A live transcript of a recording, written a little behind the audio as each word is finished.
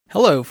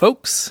Hello,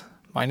 folks.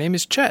 My name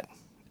is Chet,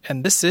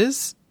 and this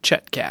is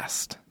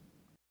Chetcast.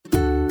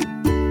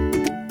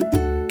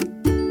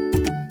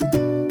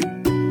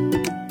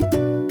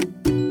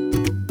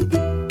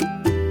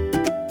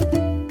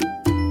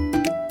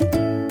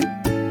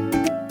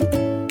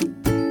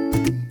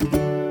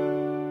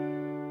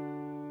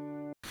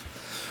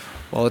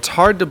 Well, it's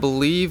hard to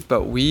believe,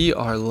 but we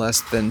are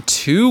less than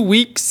 2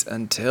 weeks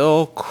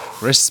until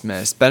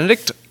Christmas.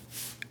 Benedict,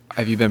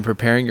 have you been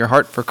preparing your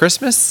heart for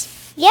Christmas?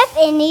 Yep,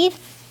 and even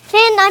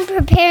I'm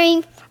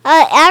preparing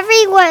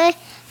every one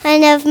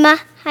of my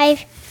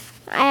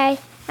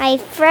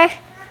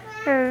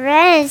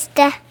friends,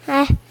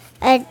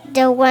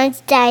 the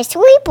ones that I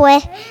sleep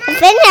with. And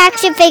then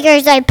action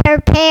figures I'm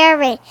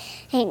preparing,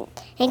 and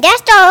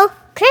that's all.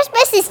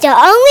 Christmas is the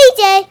only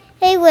day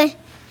they win,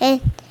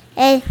 and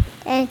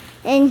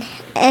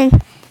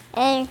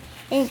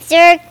in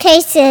third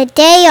case, a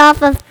day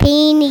off of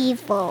being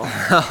evil.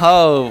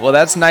 Oh, well,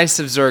 that's nice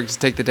of Zurg to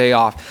take the day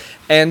off.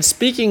 And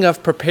speaking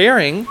of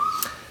preparing,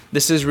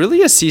 this is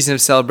really a season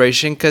of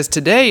celebration because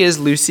today is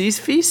Lucy's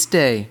feast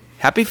day.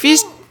 Happy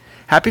feast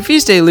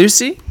day,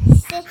 Lucy.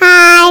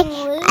 Hi.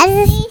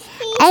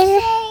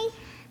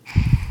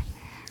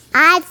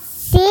 I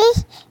see.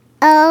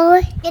 Oh.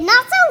 And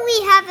also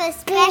we have a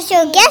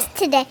special guest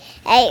today.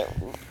 Hey,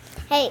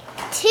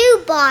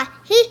 Two-Bot.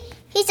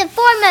 He's a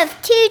form of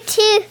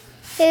tutu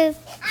who's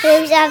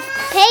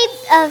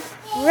of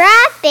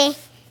wrapping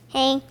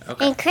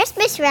and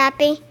Christmas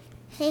wrapping.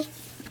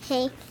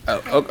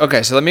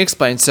 Okay, so let me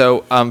explain.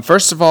 So,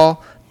 first of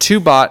all,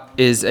 Two-Bot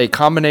is a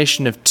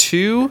combination of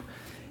two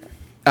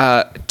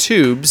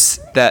tubes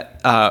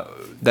that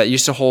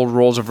used to hold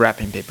rolls of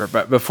wrapping paper.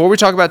 But before we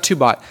talk about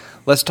Two-Bot,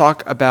 let's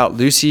talk about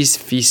Lucy's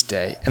feast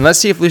day. And let's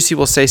see if Lucy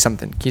will say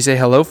something. Can you say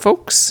hello,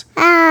 folks?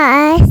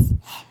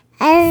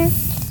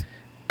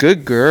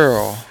 Good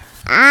girl.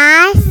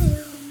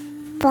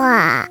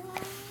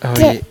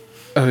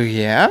 Oh,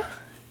 yeah?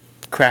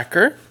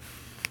 Cracker?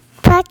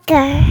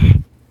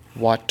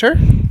 Water?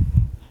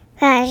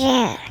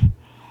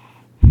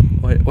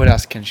 What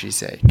else can she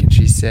say? Can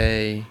she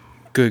say,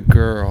 good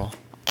girl?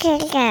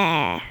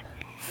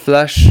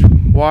 Flush,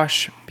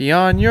 wash, be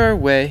on your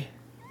way.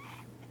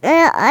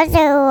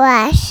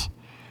 Wash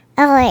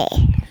away.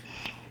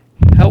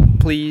 Help,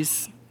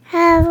 please.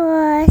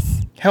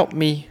 Help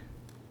me.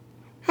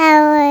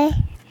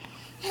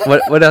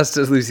 What else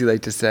does Lucy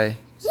like to say?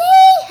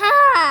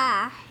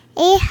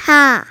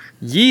 Yeehaw!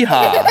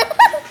 Yeehaw!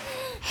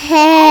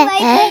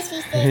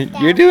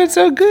 You're doing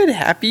so good.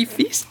 Happy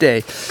feast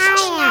day.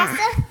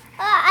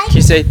 Can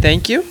you say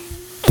thank you?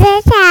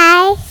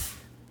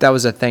 That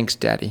was a thanks,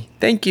 Daddy.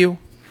 Thank you.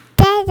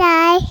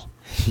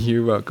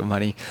 You're welcome,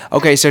 honey.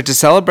 Okay, so to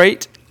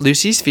celebrate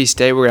Lucy's feast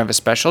day, we're going to have a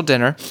special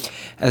dinner.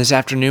 And this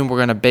afternoon, we're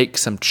going to bake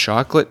some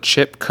chocolate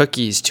chip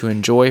cookies to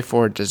enjoy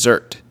for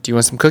dessert. Do you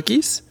want some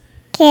cookies?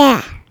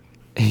 Yeah.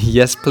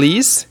 Yes,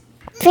 please?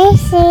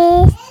 Please.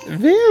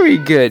 Very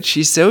good.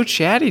 She's so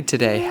chatty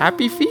today.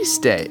 Happy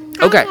feast day.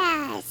 Okay.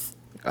 Yes.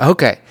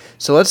 Okay,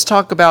 so let's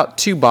talk about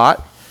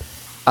Two-Bot.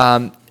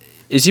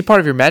 Is he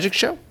part of your magic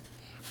show?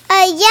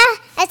 Yeah,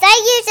 as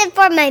I use it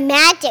for my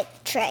magic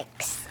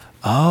tricks.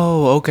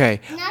 Oh,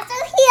 okay. And also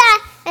he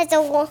has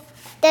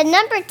the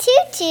number 2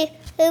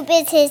 tube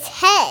is his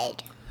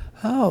head.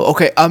 Oh,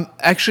 okay.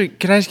 Actually,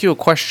 can I ask you a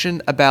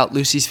question about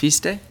Lucy's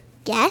feast day?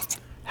 Yes.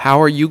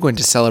 How are you going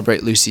to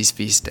celebrate Lucy's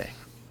feast day?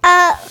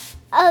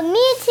 Me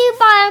and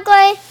Two-Bot are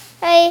going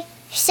to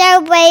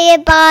celebrate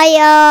it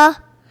by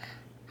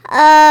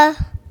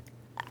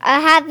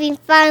having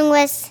fun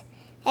with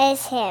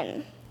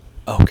him.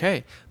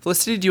 Okay.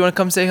 Felicity, do you want to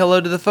come say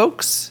hello to the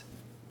folks?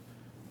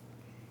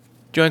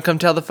 Do you want to come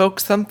tell the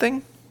folks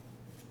something?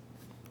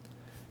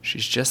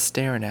 She's just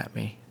staring at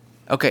me.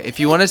 Okay, if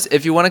you want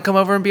to come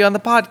over and be on the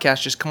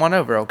podcast, just come on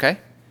over, okay?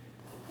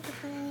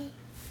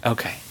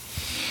 Okay.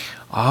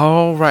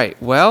 All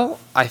right. Well,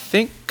 I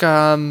think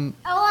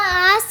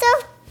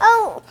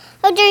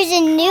There's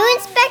a new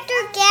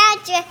Inspector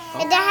Gadget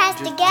that has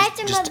the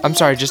gadget. I'm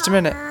sorry, just a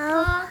minute.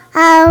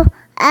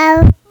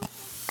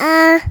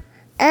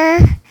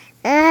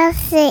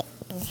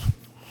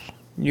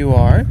 You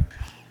are?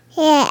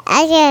 Yeah,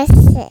 I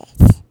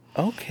just.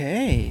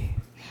 Okay.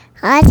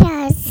 I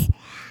just.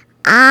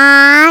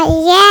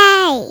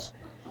 Yay!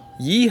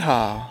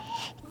 Yeehaw.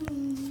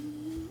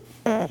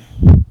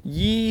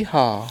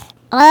 Yeehaw.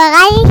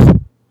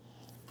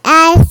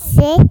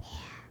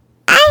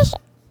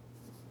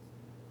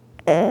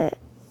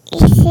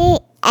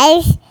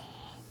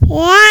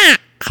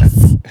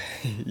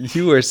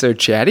 You are so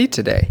chatty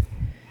today.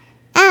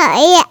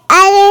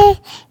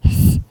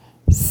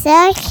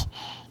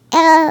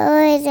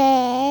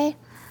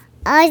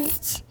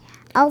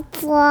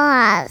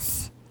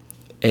 Applause.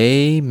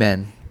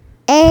 Amen.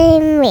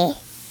 Amy.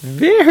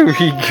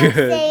 Very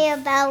good.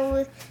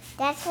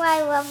 That's what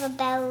I love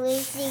about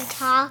Lucy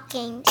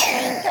talking,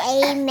 saying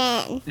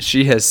amen.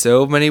 She has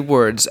so many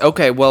words.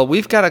 Okay, well,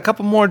 we've got a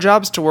couple more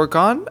jobs to work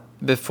on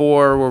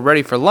before we're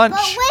ready for lunch.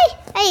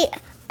 But wait,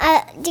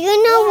 do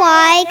you know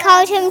why I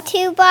called him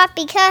Two-Bot?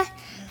 Because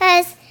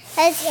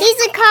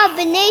He's a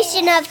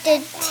combination of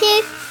the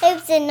two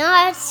hoops in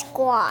our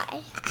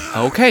squad.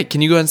 Okay,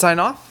 can you go and sign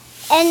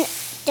off? And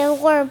the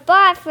word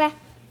bought for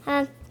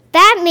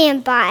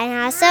Batman bought,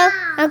 and also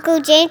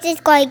Uncle James is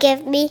going to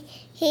give me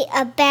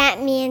a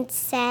Batman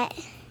set.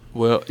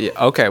 Well, yeah,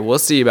 okay, we'll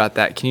see about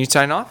that. Can you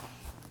sign off?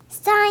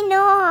 Sign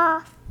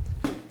off.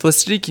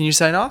 Felicity, can you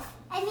sign off?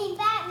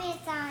 Batman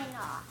sign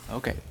off.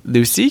 Okay.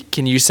 Lucy,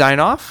 can you sign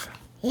off?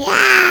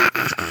 Yeah.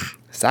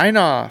 Sign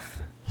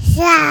off.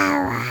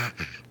 Yeah.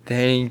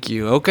 Thank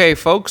you. Okay,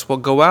 folks, we'll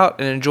go out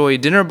and enjoy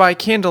dinner by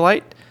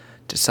candlelight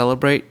to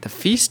celebrate the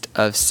Feast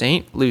of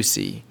St.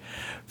 Lucy.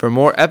 For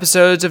more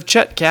episodes of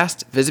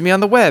Chetcast, visit me on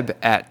the web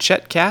at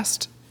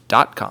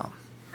chetcast.com.